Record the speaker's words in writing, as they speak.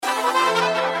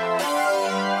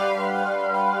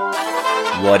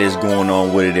What is going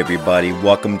on with it, everybody?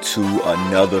 Welcome to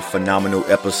another phenomenal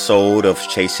episode of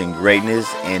Chasing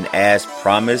Greatness. And as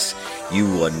promised, you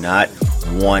will not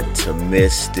want to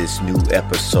miss this new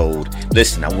episode.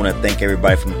 Listen, I want to thank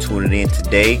everybody for tuning in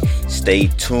today. Stay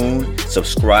tuned,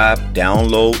 subscribe,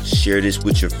 download, share this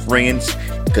with your friends,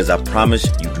 because I promise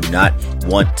you do not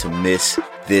want to miss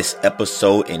this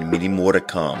episode and many more to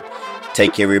come.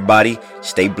 Take care, everybody.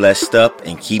 Stay blessed up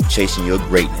and keep chasing your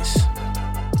greatness.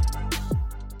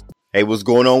 Hey, what's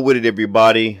going on with it,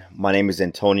 everybody? My name is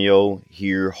Antonio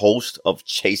here, host of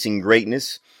Chasing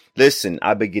Greatness. Listen,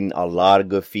 I've been getting a lot of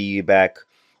good feedback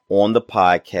on the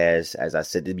podcast, as I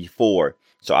said before.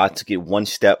 So I took it one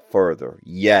step further.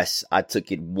 Yes, I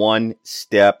took it one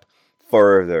step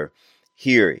further.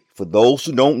 Here, for those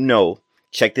who don't know,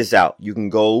 check this out. You can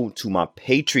go to my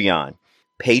Patreon,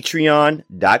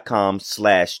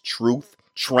 patreon.com/truth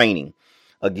training.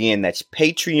 Again, that's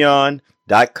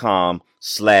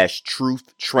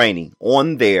patreon.com/truth training.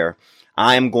 On there,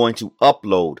 I am going to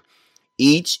upload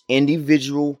each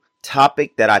individual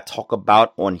topic that I talk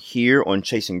about on here on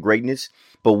Chasing Greatness,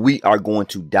 but we are going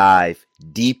to dive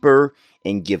deeper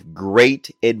and give great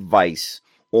advice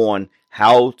on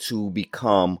how to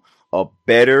become a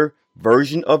better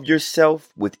version of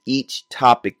yourself with each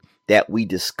topic that we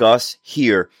discuss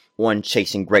here on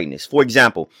Chasing Greatness. For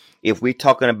example, if we're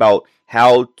talking about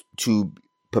how to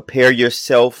prepare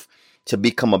yourself to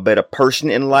become a better person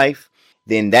in life,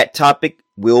 then that topic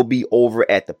will be over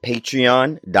at the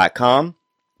patreon.com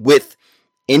with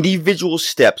individual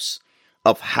steps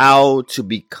of how to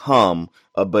become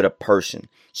a better person.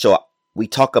 So we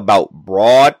talk about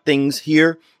broad things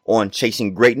here on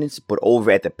Chasing Greatness, but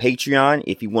over at the Patreon,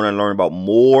 if you want to learn about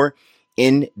more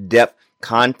in-depth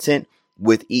content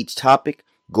with each topic,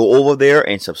 go over there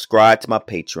and subscribe to my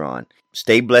Patreon.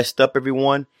 Stay blessed up,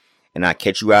 everyone, and I'll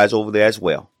catch you guys over there as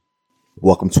well.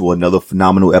 Welcome to another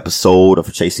phenomenal episode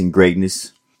of Chasing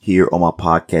Greatness here on my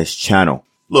podcast channel.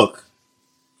 Look,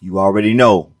 you already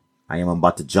know I am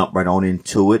about to jump right on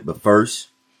into it, but first,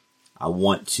 I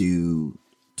want to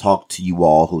talk to you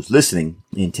all who's listening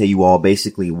and tell you all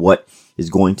basically what is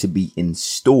going to be in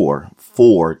store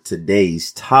for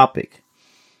today's topic.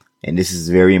 And this is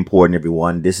very important,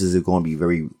 everyone. This is going to be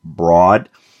very broad,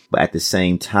 but at the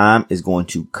same time, it's going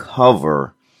to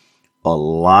cover a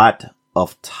lot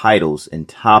of titles and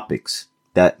topics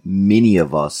that many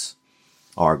of us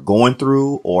are going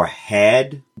through or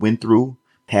went through,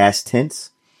 past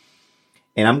tense.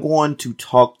 And I'm going to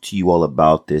talk to you all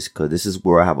about this because this is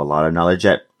where I have a lot of knowledge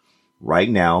at right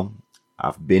now.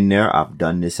 I've been there. I've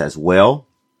done this as well.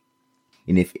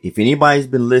 And if anybody's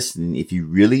been listening, if you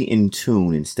really in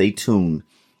tune and stay tuned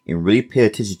and really pay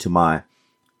attention to my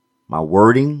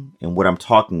wording and what I'm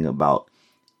talking about,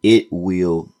 it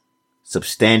will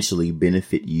substantially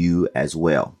benefit you as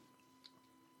well.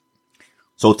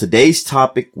 So today's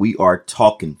topic, we are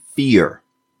talking fear.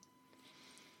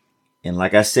 And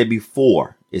like I said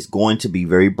before, it's going to be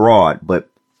very broad, but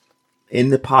in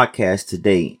the podcast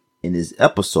today, in this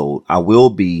episode, I will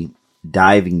be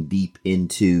diving deep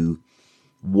into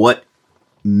what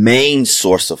main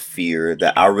source of fear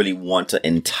that I really want to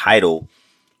entitle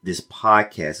this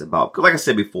podcast about. Because like I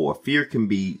said before, fear can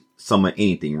be some of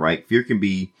anything, right? Fear can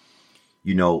be,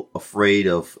 afraid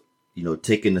of,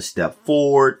 taking a step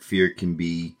forward. Fear can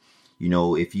be,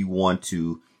 if you want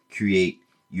to create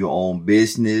your own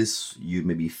business, you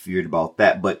may be feared about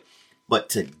that. But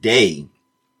today,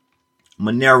 I'm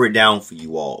going to narrow it down for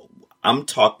you all. I'm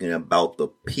talking about the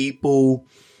people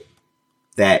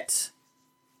that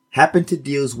happen to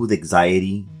deal with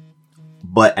anxiety,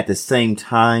 but at the same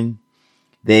time,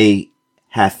 they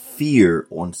have fear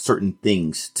on certain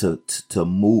things to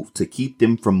keep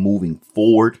them from moving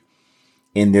forward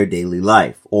in their daily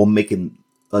life or making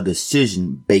a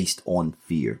decision based on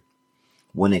fear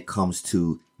when it comes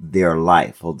to their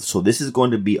life. So this is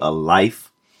going to be a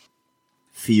life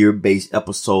fear-based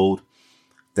episode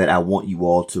that I want you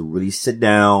all to really sit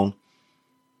down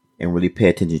and really pay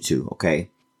attention to, okay?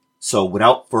 So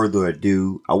without further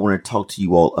ado, I want to talk to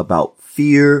you all about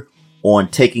fear on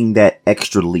taking that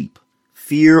extra leap.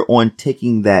 Fear on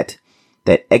taking that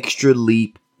extra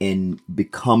leap in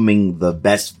becoming the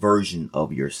best version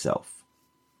of yourself.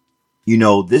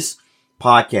 This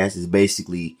podcast is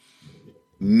basically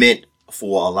meant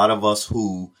for a lot of us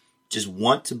who just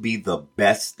want to be the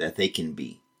best that they can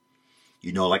be.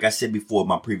 Like I said before in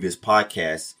my previous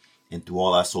podcast and through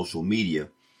all our social media,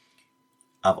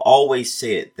 I've always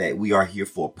said that we are here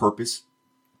for a purpose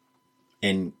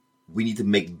and we need to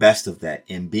make best of that.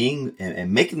 And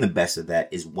making the best of that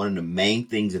is one of the main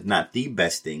things, if not the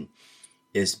best thing,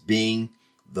 is being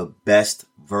the best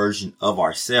version of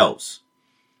ourselves.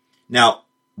 Now,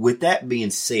 with that being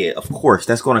said, of course,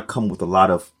 that's going to come with a lot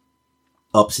of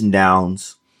ups and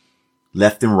downs,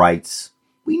 left and rights.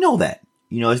 We know that.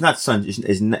 It's not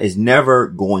it's never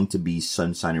going to be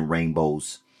sunshine and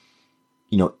rainbows,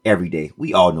 every day.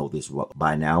 We all know this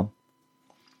by now.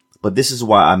 But this is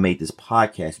why I made this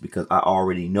podcast, because I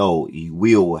already know you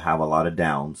will have a lot of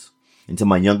downs. And to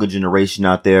my younger generation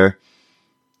out there,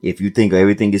 if you think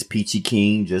everything is peachy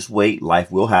keen, just wait.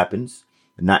 Life will happen.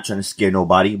 I'm not trying to scare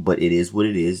nobody, but it is what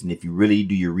it is. And if you really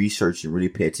do your research and really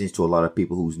pay attention to a lot of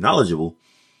people who's knowledgeable,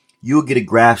 you'll get a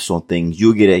grasp on things.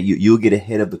 You'll get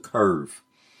ahead of the curve.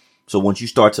 So once you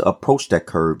start to approach that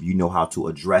curve, you know how to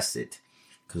address it,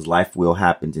 because life will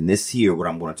happen. And this here, what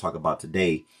I'm going to talk about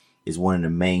today, is one of the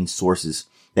main sources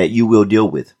that you will deal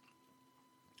with.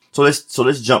 So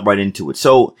let's jump right into it.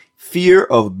 So fear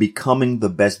of becoming the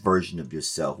best version of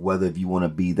yourself, whether if you want to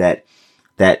be that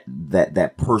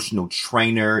personal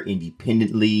trainer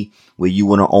independently, where you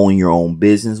want to own your own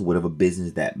business, whatever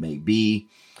business that may be.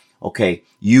 Okay,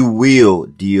 you will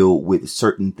deal with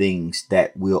certain things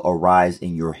that will arise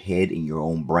in your head, in your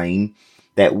own brain,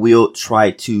 that will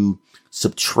try to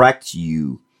subtract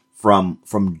you from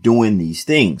doing these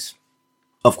things.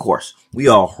 Of course, we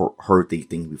all heard these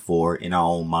things before in our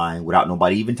own mind without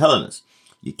nobody even telling us.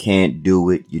 You can't do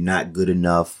it. You're not good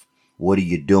enough. What are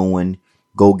you doing?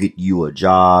 Go get you a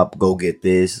job. Go get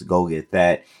this. Go get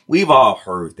that. We've all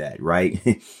heard that,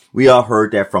 right? We all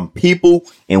heard that from people,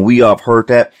 and we all heard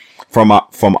that from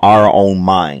our own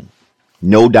mind.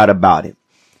 No doubt about it.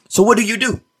 So what do you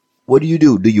do? What do you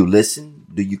do? Do you listen?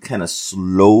 Do you kind of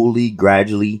slowly,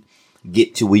 gradually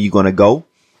get to where you're going to go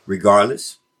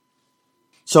regardless?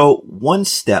 So one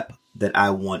step that I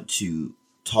want to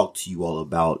talk to you all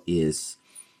about is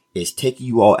taking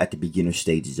you all at the beginner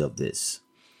stages of this.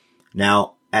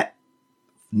 Now, at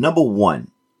number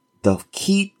one, the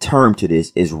key term to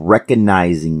this is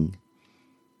recognizing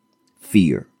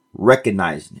fear,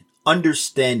 recognizing it,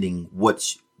 understanding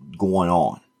what's going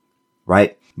on,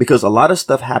 right? Because a lot of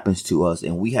stuff happens to us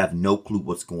and we have no clue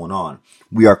what's going on.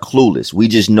 We are clueless. We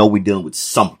just know we're dealing with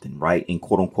something, right? And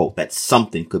quote unquote, that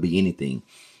something could be anything.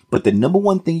 But the number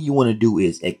one thing you want to do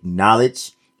is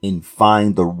acknowledge and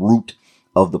find the root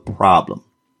of the problem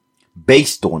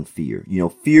based on fear.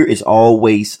 Fear is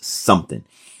always something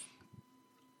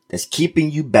that's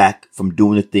keeping you back from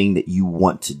doing the thing that you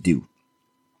want to do.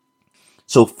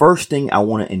 So first thing I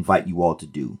want to invite you all to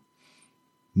do,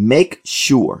 make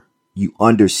sure you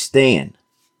understand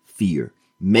fear.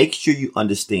 Make sure you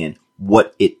understand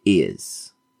what it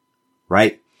is,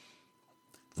 right?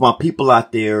 For my people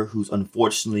out there who's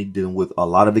unfortunately dealing with a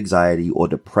lot of anxiety or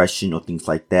depression or things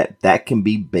like that, that can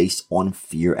be based on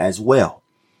fear as well.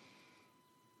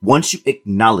 Once you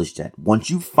acknowledge that, once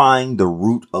you find the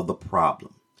root of the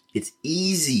problem, it's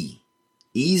easy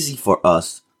for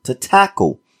us to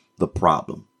tackle the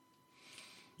problem.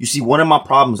 You see, one of my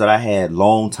problems that I had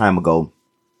long time ago,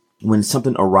 when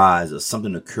something arises or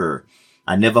something occur,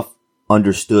 I never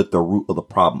understood the root of the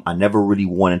problem. I never really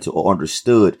wanted to or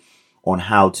understood on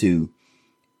how to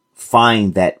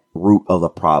find that root of the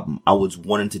problem. I was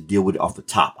wanting to deal with it off the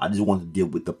top. I just wanted to deal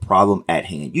with the problem at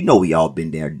hand. We all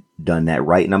been there, done that,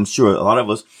 right? And I'm sure a lot of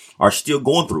us are still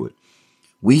going through it.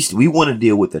 We want to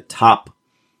deal with the top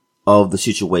of the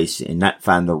situation and not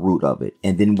find the root of it.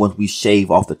 And then once we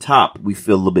shave off the top, we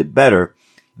feel a little bit better.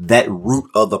 That root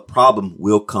of the problem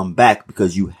will come back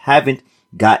because you haven't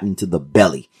gotten to the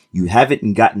belly. You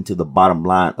haven't gotten to the bottom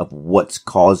line of what's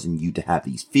causing you to have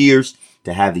these fears,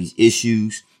 to have these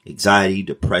issues, anxiety,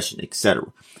 depression,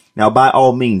 etc. Now, by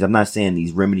all means, I'm not saying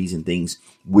these remedies and things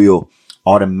will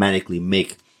automatically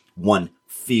make one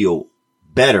feel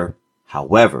better.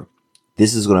 However,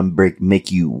 this is going to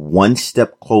make you one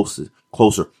step closer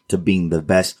to being the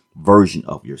best version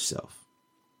of yourself.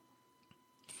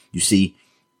 You see,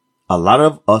 a lot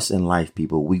of us in life,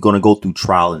 people, we're going to go through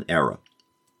trial and error.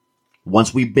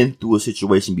 Once we've been through a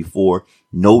situation before,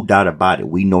 no doubt about it,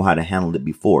 we know how to handle it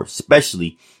before,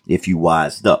 especially if you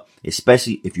wised up,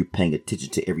 especially if you're paying attention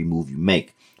to every move you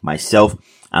make. Myself,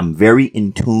 I'm very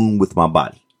in tune with my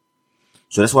body.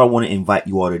 So that's what I want to invite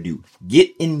you all to do.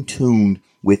 Get in tune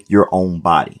with your own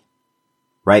body,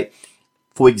 right?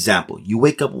 For example, you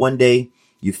wake up one day,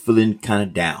 you're feeling kind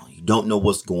of down. You don't know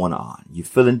what's going on. You're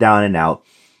feeling down and out.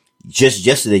 Just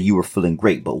yesterday, you were feeling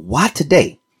great, but why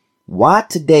today? Why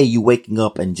today you waking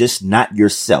up and just not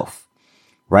yourself,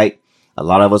 right? A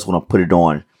lot of us want to put it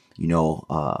on,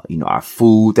 our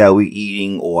food that we're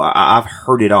eating, or I've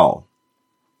heard it all.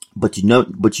 But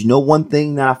one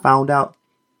thing that I found out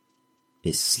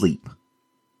is sleep.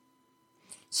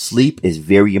 Sleep is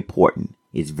very important.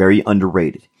 It's very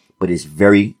underrated, but it's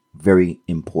very, very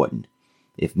important,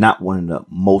 if not one of the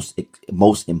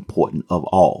most important of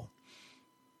all,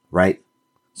 right?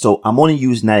 So I'm only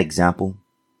using that example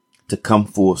to come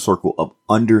full circle of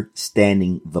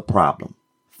understanding the problem.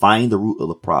 Find the root of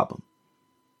the problem.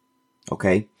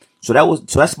 Okay? So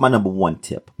that's my number one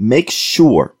tip. Make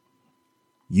sure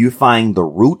you find the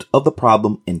root of the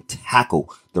problem and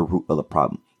tackle the root of the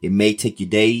problem. It may take you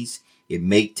days. It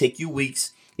may take you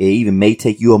weeks. It even may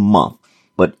take you a month.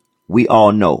 But we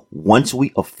all know once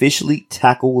we officially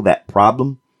tackle that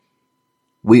problem,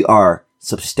 we are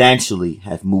substantially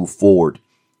have moved forward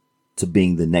to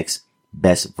being the next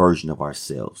best version of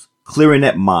ourselves. Clearing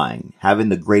that mind, having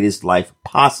the greatest life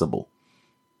possible.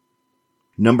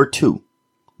 Number 2,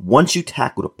 once you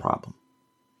tackle the problem,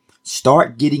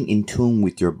 start getting in tune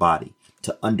with your body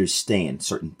to understand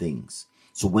certain things.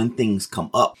 So when things come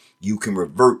up, you can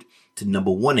revert to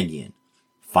number 1 again,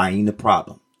 finding the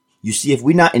problem. You see, if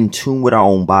we're not in tune with our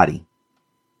own body,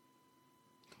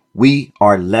 we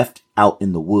are left out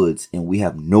in the woods and we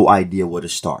have no idea where to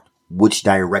start, which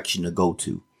direction to go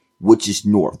to, which is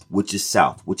north, which is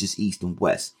south, which is east and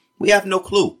west. We have no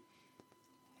clue.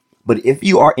 But if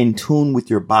you are in tune with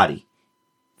your body,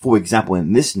 for example,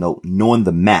 in this note, knowing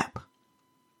the map,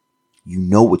 you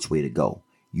know which way to go.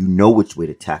 You know which way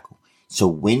to tackle. So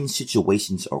when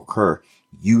situations occur,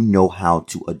 you know how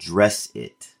to address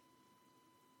it.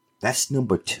 That's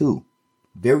number 2.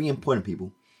 Very important,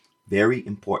 people. Very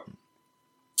important.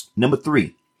 Number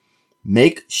 3,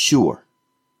 make sure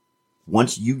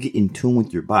once you get in tune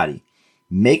with your body,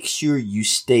 make sure you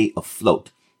stay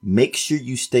afloat. Make sure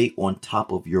you stay on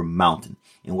top of your mountain.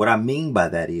 And what I mean by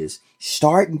that is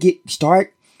start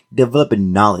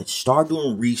developing knowledge, start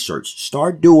doing research,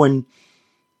 start doing,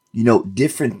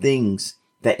 different things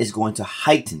that is going to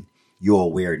heighten your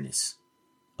awareness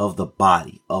of the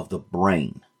body, of the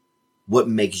brain. What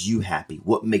makes you happy?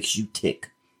 What makes you tick?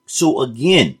 So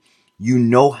again, you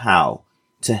know how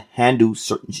to handle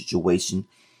certain situations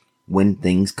when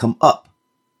things come up.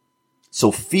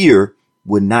 So fear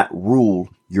would not rule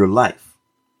your life.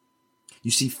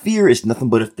 You see, fear is nothing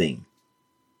but a thing.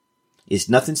 It's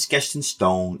nothing sketched in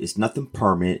stone. It's nothing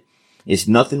permanent. It's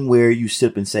nothing where you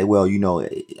sit up and say, well,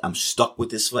 I'm stuck with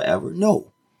this forever.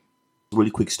 No.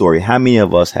 Really quick story. How many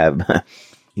of us have,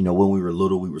 when we were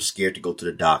little, we were scared to go to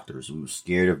the doctors. We were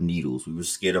scared of needles. We were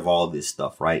scared of all this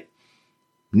stuff, right?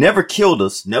 Never killed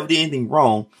us, never did anything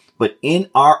wrong. But in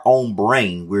our own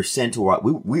brain, we're sent to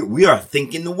we are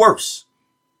thinking the worst.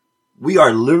 We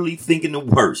are literally thinking the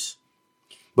worst.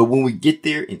 But when we get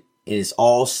there and it's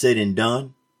all said and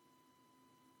done,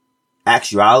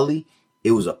 actuality,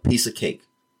 it was a piece of cake.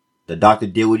 The doctor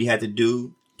did what he had to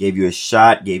do, gave you a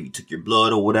shot, took your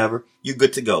blood or whatever. You're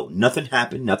good to go. Nothing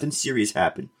happened. Nothing serious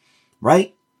happened.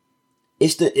 Right?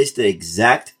 It's the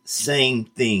exact same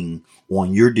thing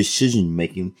on your decision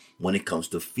making when it comes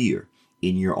to fear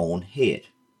in your own head.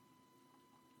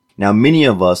 Now,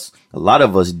 a lot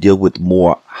of us deal with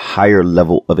more higher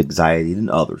level of anxiety than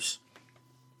others.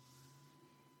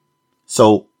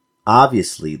 So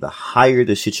obviously, the higher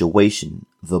the situation,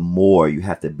 the more you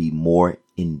have to be more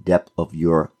in depth of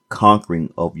your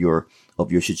conquering of your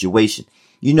situation.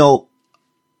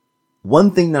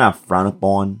 One thing that I frown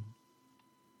upon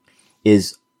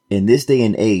is in this day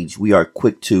and age, we are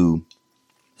quick to,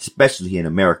 especially here in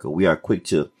America, we are quick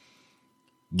to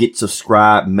get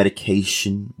prescribed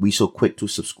medication. We so quick to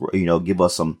subscribe, give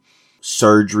us some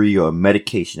surgery or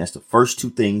medication. That's the first 2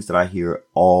 things that I hear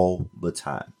all the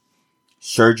time.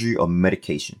 Surgery or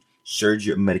medication.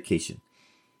 Surgery or medication.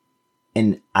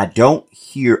 And I don't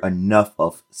hear enough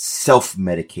of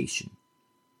self-medication.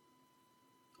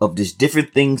 Of these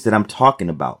different things that I'm talking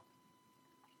about.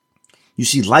 You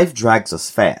see, life drags us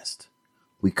fast.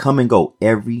 We come and go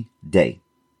every day.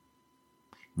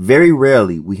 Very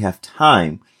rarely we have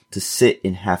time to sit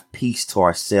and have peace to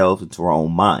ourselves and to our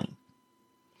own mind.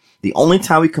 The only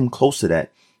time we come close to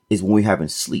that is when we're having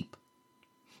sleep.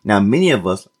 Now, many of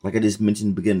us, like I just mentioned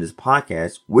at the beginning of this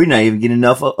podcast, we're not even getting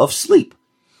enough of sleep.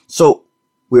 So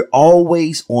we're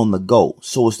always on the go.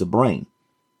 So is the brain.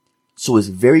 So it's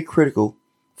very critical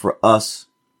for us,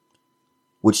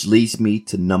 which leads me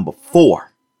to number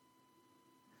 4,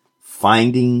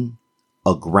 finding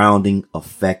a grounding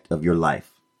effect of your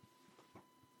life.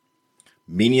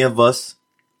 Many of us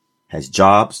has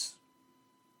jobs.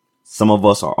 Some of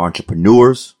us are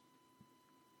entrepreneurs.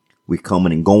 We're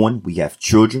coming and going. We have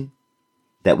children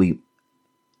that we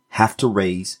have to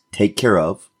raise, take care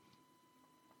of.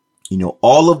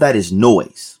 All of that is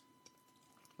noise.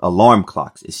 Alarm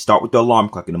clocks. It start with the alarm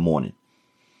clock in the morning.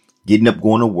 Getting up,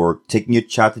 going to work, taking your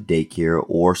child to daycare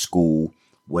or school,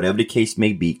 whatever the case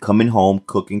may be, coming home,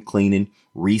 cooking, cleaning,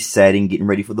 resetting, getting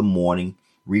ready for the morning,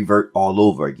 revert all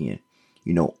over again.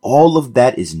 All of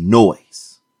that is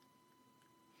noise.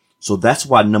 So that's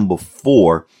why number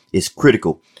 4 is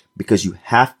critical, because you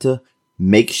have to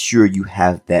make sure you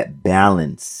have that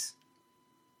balance.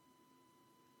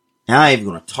 And I ain't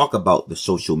even going to talk about the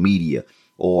social media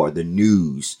or the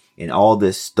news and all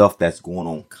this stuff that's going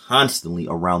on constantly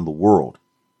around the world.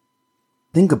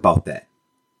 Think about that.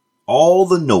 All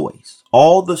the noise,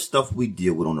 all the stuff we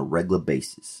deal with on a regular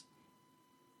basis.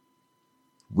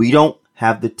 We don't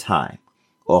have the time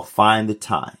or find the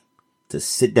time to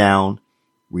sit down,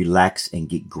 relax, and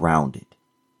get grounded.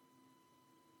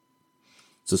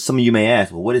 So some of you may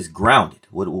ask, well, what is grounded?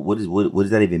 What does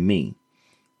that even mean?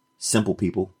 Simple,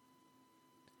 people.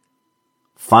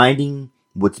 Finding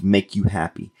what make you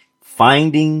happy.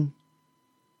 Finding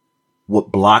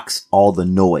what blocks all the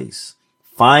noise.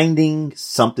 Finding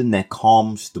something that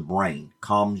calms the brain,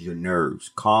 calms your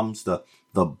nerves, calms the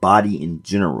body in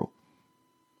general.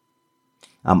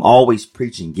 I'm always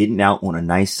preaching getting out on a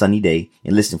nice sunny day.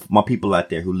 And listen, for my people out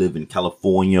there who live in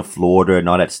California, Florida, and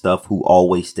all that stuff, who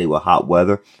always stay with hot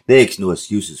weather, there's no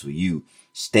excuses for you.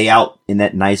 Stay out in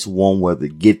that nice warm weather.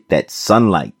 Get that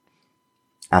sunlight.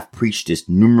 I've preached this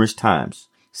numerous times.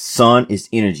 Sun is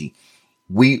energy.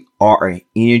 We are an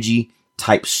energy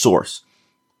type source.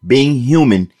 Being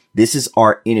human, this is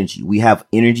our energy. We have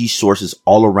energy sources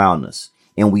all around us,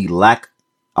 and we lack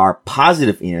our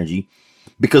positive energy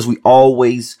because we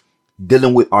always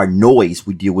dealing with our noise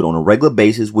we deal with on a regular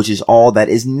basis, which is all that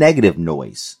is negative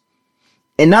noise.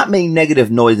 And not mean negative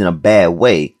noise in a bad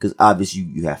way, because obviously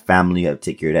you have family, you have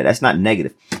to take care of that. That's not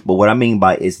negative. But what I mean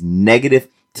by is negative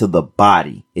to the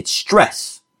body. It's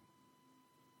stress.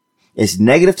 It's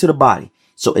negative to the body.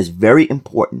 So it's very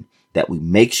important that we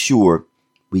make sure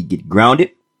we get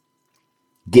grounded,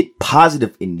 get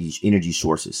positive energy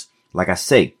sources. Like I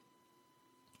say,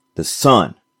 the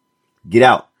sun, get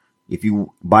out. If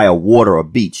you buy a water or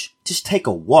beach, just take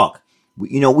a walk.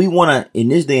 We want to, in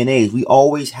this day and age, we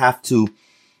always have to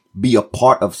be a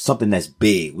part of something that's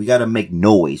big. We got to make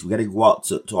noise. We got to go out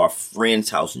to our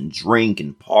friend's house and drink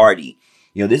and party.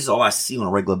 This is all I see on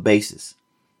a regular basis.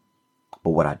 But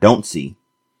what I don't see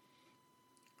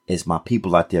is my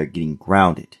people out there getting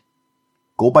grounded.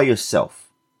 Go by yourself.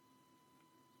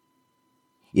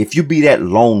 If you be that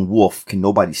lone wolf, can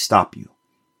nobody stop you?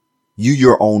 You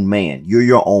your own man. You're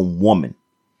your own woman.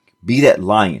 Be that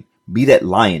lion. Be that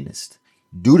lioness.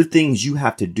 Do the things you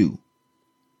have to do.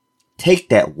 Take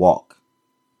that walk.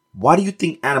 Why do you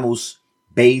think animals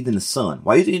bathe in the sun?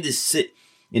 Why do you think they just sit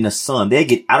in the sun? They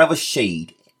get out of a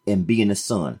shade and be in the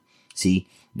sun. See,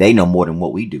 they know more than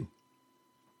what we do.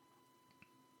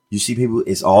 You see, people,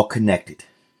 it's all connected.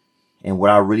 And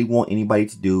what I really want anybody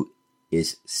to do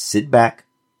is sit back,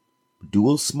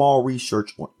 do a small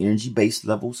research on energy-based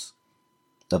levels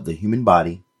of the human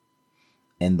body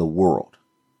and the world.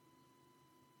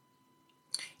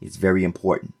 It's very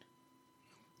important.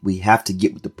 We have to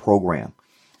get with the program.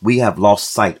 We have lost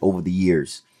sight over the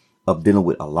years of dealing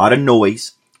with a lot of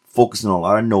noise, focusing on a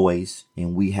lot of noise,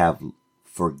 and we have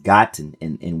forgotten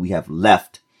and we have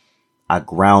left our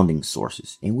grounding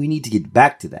sources. And we need to get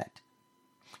back to that.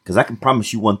 Because I can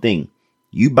promise you one thing.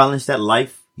 You balance that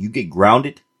life, you get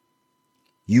grounded,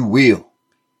 you will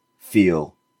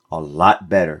feel a lot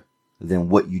better than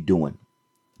what you're doing.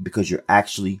 Because you're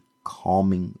actually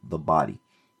calming the body,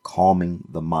 calming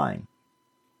the mind.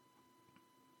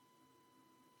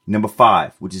 Number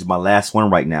 5, which is my last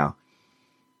one right now.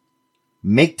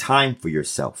 Make time for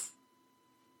yourself.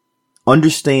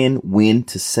 Understand when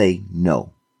to say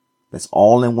no. That's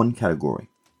all in one category.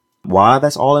 Why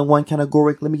that's all in one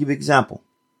category? Let me give you an example.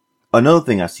 Another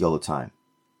thing I see all the time.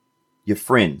 Your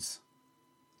friends.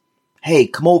 Hey,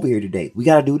 come over here today. We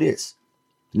got to do this.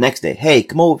 Next day. Hey,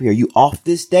 come over here. You off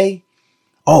this day?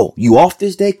 Oh, you off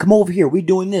this day? Come over here. We're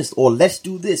doing this. Or let's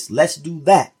do this. Let's do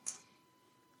that.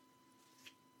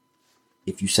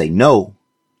 If you say no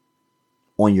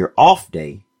on your off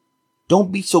day,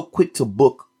 don't be so quick to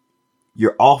book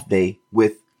your off day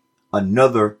with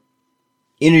another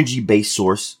energy-based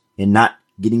source and not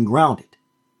getting grounded.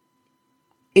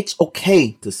 It's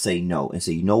okay to say no and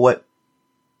say, you know what?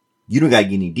 You don't got to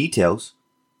get any details,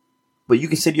 but you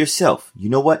can say to yourself, you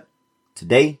know what?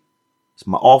 Today is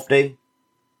my off day.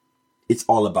 It's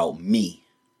all about me.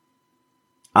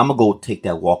 I'm going to go take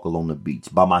that walk along the beach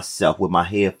by myself with my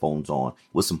headphones on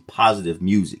with some positive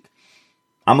music.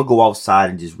 I'm going to go outside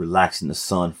and just relax in the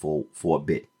sun for a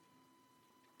bit.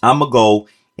 I'm going to go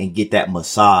and get that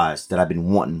massage that I've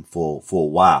been wanting for a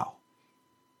while.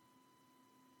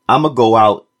 I'm going to go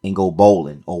out and go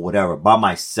bowling or whatever by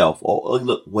myself, or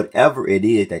look, whatever it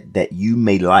is that you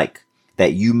may like,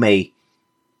 that you may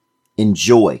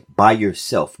enjoy by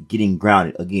yourself, getting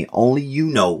grounded. Again, only you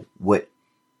know what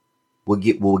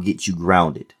will get you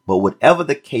grounded. But whatever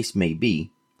the case may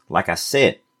be, like I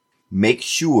said, make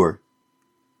sure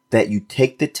that you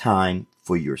take the time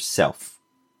for yourself.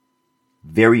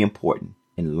 Very important.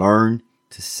 And learn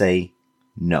to say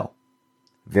no.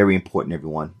 Very important,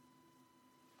 everyone.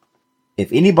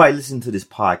 If anybody listens to this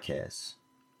podcast,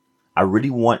 I really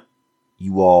want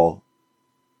you all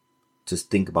to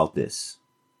think about this.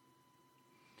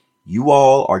 You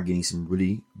all are getting some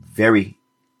really very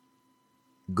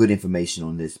good information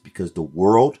on this, because the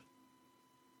world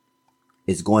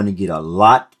is going to get a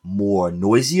lot more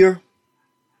noisier,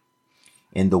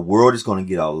 and the world is going to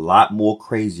get a lot more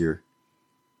crazier.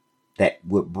 That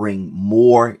would bring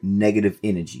more negative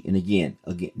energy. And again,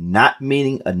 not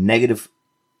meaning a negative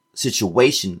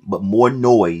situation, but more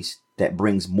noise that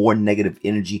brings more negative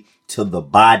energy to the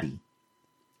body.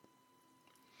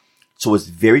 So it's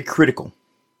very critical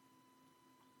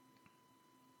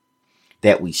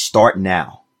that we start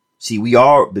now. See,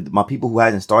 my people who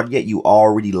hasn't started yet, you are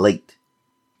already late.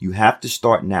 You have to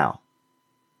start now.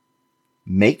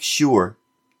 Make sure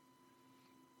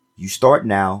you start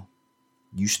now.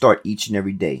 You start each and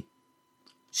every day.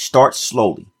 Start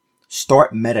slowly.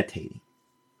 Start meditating.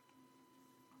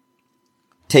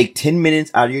 Take 10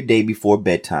 minutes out of your day before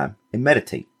bedtime and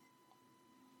meditate.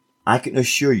 I can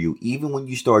assure you, even when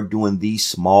you start doing these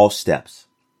small steps,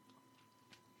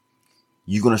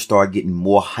 you're going to start getting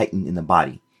more heightened in the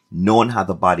body, knowing how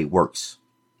the body works,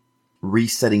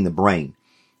 resetting the brain,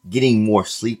 getting more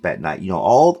sleep at night.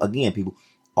 All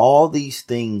these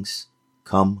things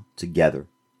come together.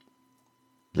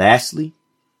 Lastly,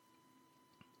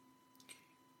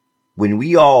 when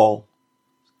we all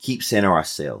keep saying to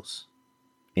ourselves,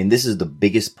 and this is the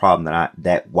biggest problem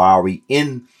that while we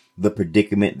in the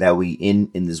predicament that we in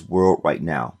this world right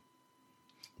now,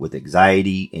 with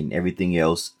anxiety and everything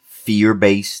else,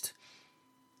 fear-based,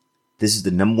 this is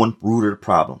the number one root of the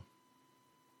problem.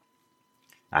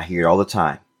 I hear it all the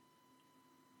time.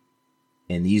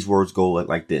 And these words go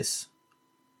like this.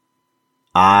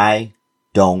 I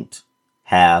don't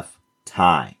have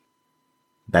time.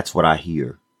 That's what I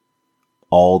hear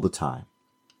all the time.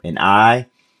 And I've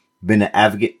been an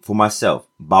advocate for myself.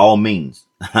 By all means,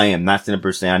 I am not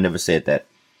 100%. I never said that.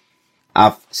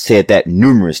 I've said that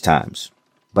numerous times,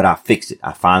 but I fix it.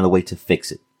 I find a way to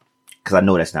fix it because I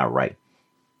know that's not right.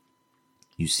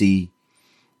 You see,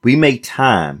 we make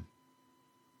time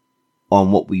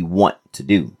on what we want to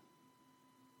do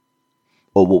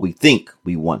or what we think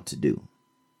we want to do.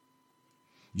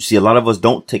 You see, a lot of us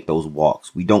don't take those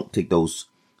walks. We don't take those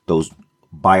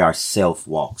by ourselves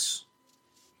walks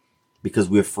because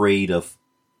we're afraid of,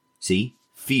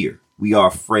 fear. We are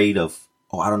afraid of,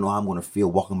 I don't know how I'm going to feel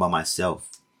walking by myself.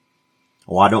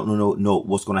 I don't know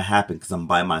what's going to happen because I'm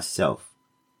by myself.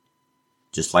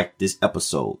 Just like this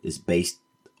episode is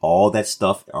all that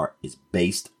stuff is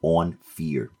based on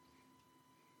fear.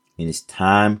 And it's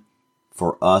time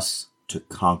for us to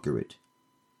conquer it.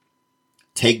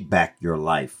 Take back your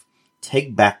life.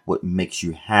 Take back what makes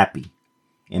you happy.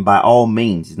 And by all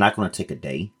means, it's not going to take a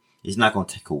day. It's not going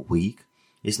to take a week.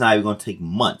 It's not even going to take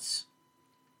months.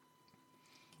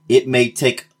 It may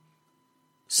take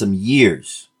some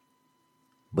years,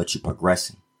 but you're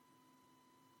progressing.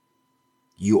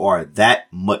 You are that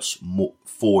much more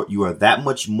forward. You are that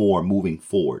much more moving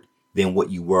forward than what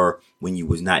you were when you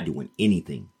was not doing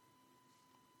anything.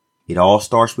 It all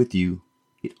starts with you.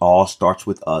 It all starts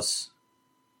with us.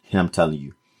 And I'm telling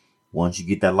you, once you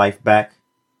get that life back,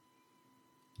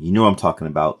 you know what I'm talking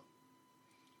about.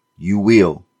 You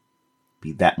will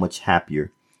be that much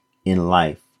happier in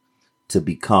life to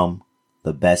become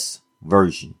the best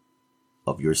version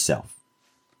of yourself.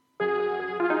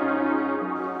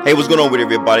 Hey, what's going on with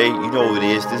everybody? You know who it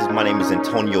is. My name is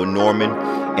Antonio Norman,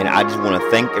 and I just want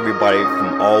to thank everybody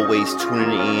from always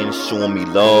tuning in, showing me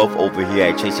love over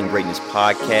here at Chasing Greatness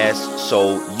Podcast.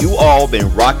 So you all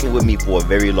been rocking with me for a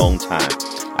very long time.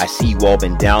 I see you all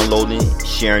been downloading,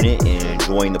 sharing it, and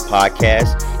enjoying the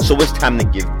podcast. So it's time to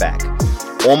give back.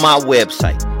 On my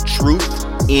website,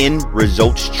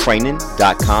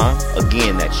 truthinresultstraining.com.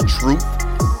 Again, that's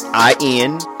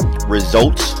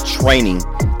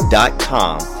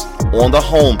truthinresultstraining.com. On the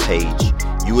homepage,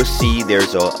 you will see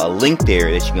there's a link there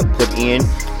that you can put in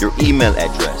your email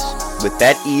address. With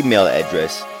that email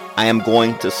address, I am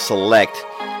going to select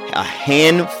a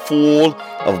handful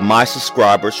of my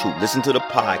subscribers who listen to the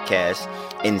podcast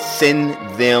and send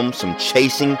them some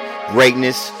Chasing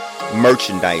Greatness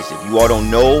merchandise. If you all don't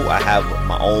know, I have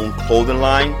my own clothing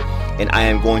line, and I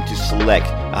am going to select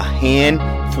a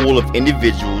handful of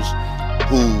individuals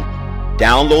who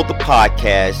download the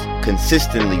podcast,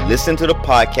 consistently listen to the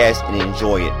podcast, and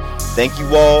enjoy it. Thank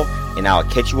you all, and I'll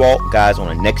catch you all guys on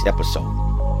the next episode.